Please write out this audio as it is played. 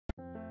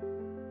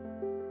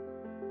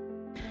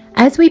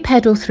As we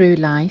pedal through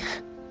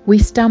life, we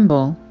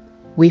stumble,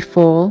 we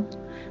fall,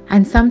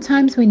 and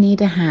sometimes we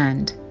need a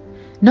hand,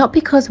 not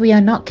because we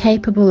are not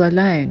capable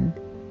alone,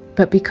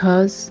 but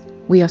because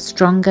we are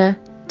stronger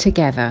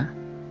together.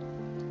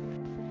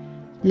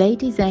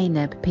 Lady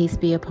Zainab, peace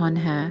be upon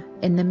her,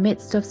 in the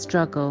midst of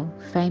struggle,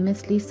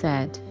 famously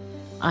said,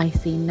 "I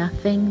see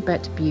nothing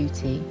but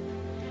beauty."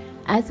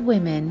 As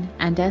women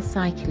and as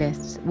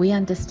cyclists, we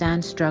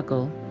understand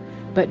struggle,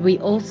 but we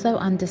also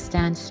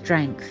understand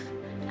strength,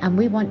 and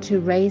we want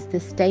to raise the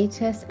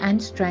status and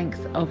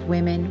strength of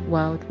women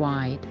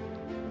worldwide.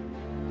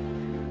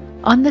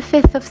 On the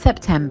 5th of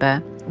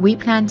September, we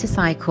plan to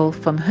cycle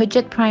from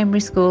Hujjat Primary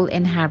School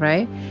in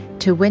Harrow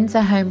to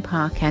Windsor Home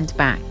Park and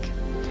back.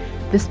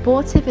 The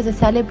Sportive is a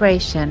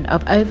celebration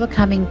of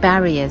overcoming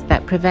barriers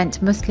that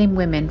prevent Muslim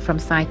women from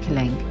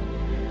cycling.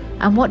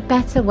 And what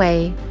better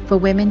way for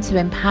women to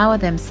empower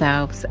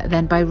themselves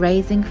than by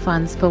raising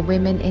funds for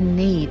women in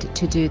need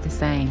to do the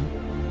same?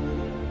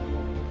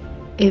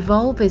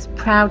 Evolve is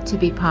proud to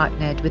be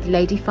partnered with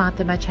Lady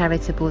Fatima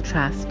Charitable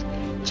Trust,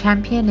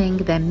 championing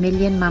their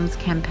Million Mums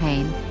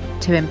campaign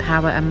to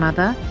empower a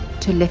mother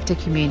to lift a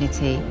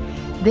community.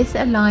 This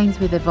aligns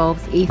with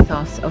Evolve's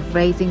ethos of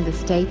raising the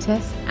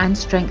status and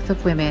strength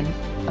of women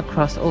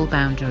across all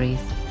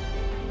boundaries.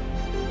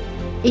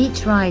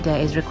 Each rider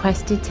is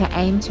requested to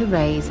aim to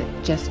raise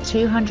just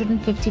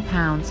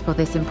 £250 for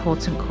this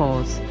important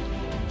cause.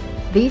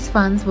 These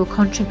funds will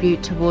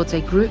contribute towards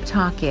a group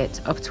target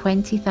of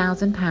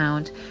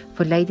 £20,000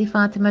 for Lady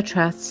Fatima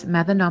Trust's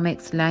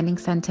Mathonomics Learning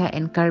Centre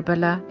in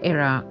Karbala,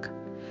 Iraq.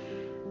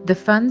 The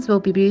funds will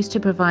be used to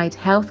provide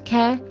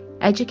healthcare,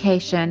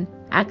 education,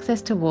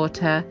 access to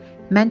water,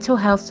 mental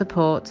health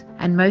support,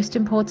 and most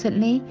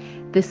importantly,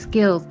 the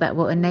skills that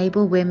will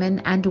enable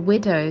women and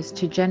widows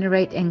to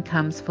generate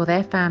incomes for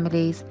their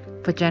families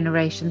for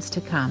generations to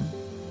come.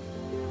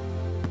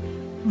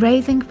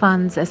 Raising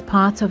funds as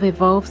part of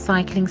Evolve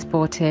Cycling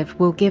Sportive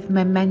will give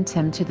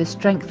momentum to the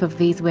strength of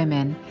these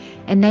women,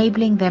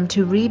 enabling them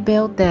to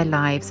rebuild their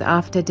lives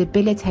after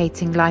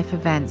debilitating life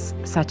events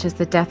such as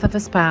the death of a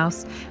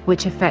spouse,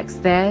 which affects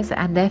theirs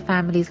and their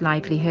families'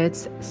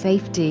 livelihoods,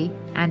 safety,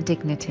 and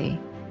dignity.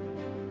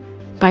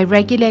 By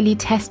regularly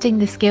testing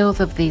the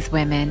skills of these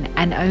women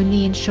and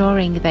only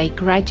ensuring they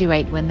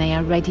graduate when they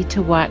are ready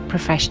to work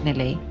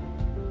professionally.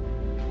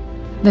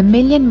 The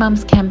Million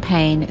Mums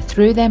campaign,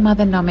 through their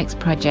Mathonomics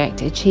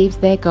project, achieves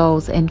their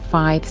goals in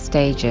 5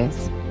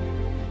 stages.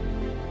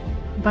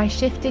 By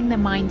shifting the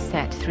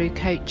mindset through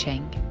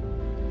coaching.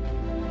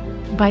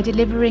 By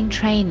delivering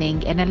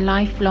training in a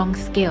lifelong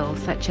skill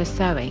such as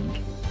sewing.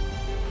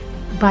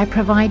 By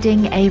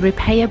providing a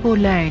repayable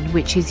loan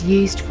which is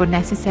used for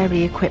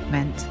necessary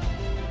equipment.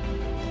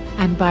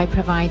 And by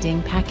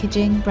providing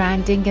packaging,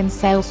 branding and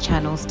sales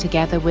channels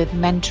together with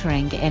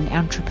mentoring in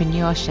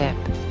entrepreneurship.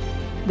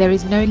 There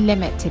is no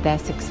limit to their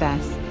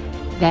success.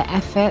 Their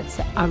efforts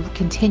are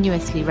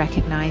continuously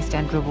recognized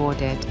and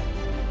rewarded.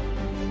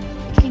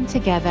 Working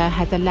together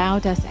has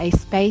allowed us a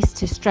space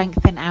to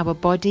strengthen our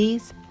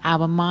bodies,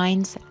 our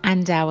minds,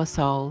 and our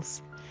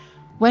souls.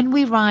 When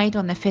we ride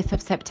on the 5th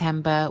of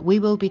September, we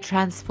will be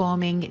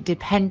transforming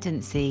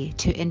dependency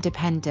to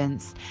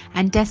independence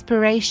and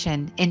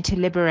desperation into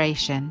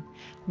liberation,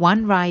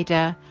 one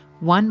rider,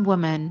 one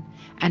woman,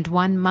 and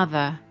one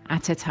mother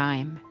at a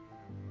time.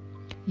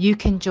 You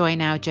can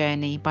join our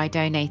journey by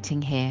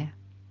donating here.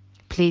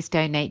 Please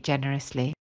donate generously.